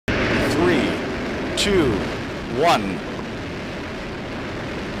2, 1,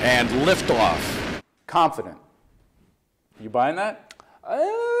 and liftoff. Confident. You buying that?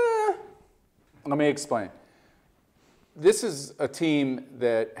 Let me explain. This is a team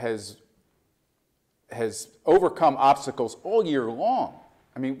that has overcome obstacles all year long.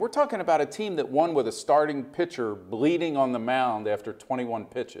 I mean, we're talking about a team that won with a starting pitcher bleeding on the mound after 21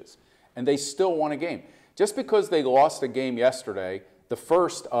 pitches, and they still won a game. Just because they lost a game yesterday, the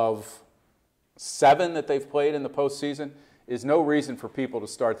first of 7 that they've played in the postseason, is no reason for people to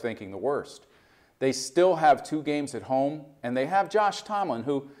start thinking the worst. They still have 2 games at home, and they have Josh Tomlin,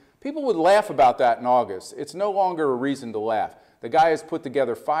 who people would laugh about that in August. It's no longer a reason to laugh. The guy has put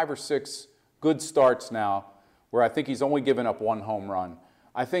together 5 or 6 good starts now, where I think he's only given up 1 home run.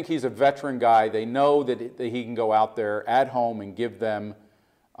 I think he's a veteran guy. They know that he can go out there at home and give them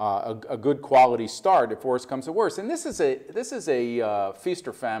a good quality start if worse comes to worse. And this is a feast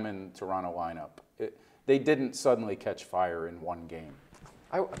or famine Toronto lineup. They didn't suddenly catch fire in 1 game.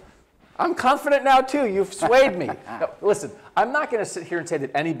 I'm confident now too. You've swayed me. No, listen, I'm not going to sit here and say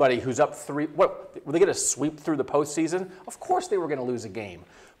that anybody who's up 3, what, were they going to sweep through the postseason? Of course they were going to lose a game.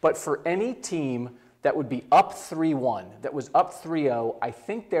 But for any team that would be up 3-1, that was up 3-0, I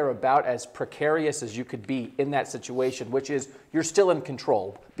think they're about as precarious as you could be in that situation, which is you're still in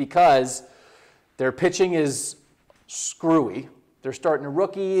control because their pitching is screwy. They're starting a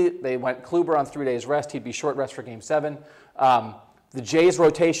rookie. They went Kluber on 3 days rest. He'd be short rest for Game 7. The Jays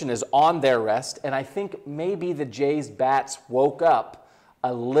rotation is on their rest, and I think maybe the Jays bats woke up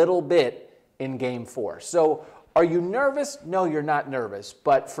a little bit in Game 4. So are you nervous? No, you're not nervous.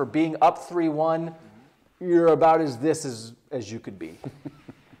 But for being up 3-1, you're about as you could be.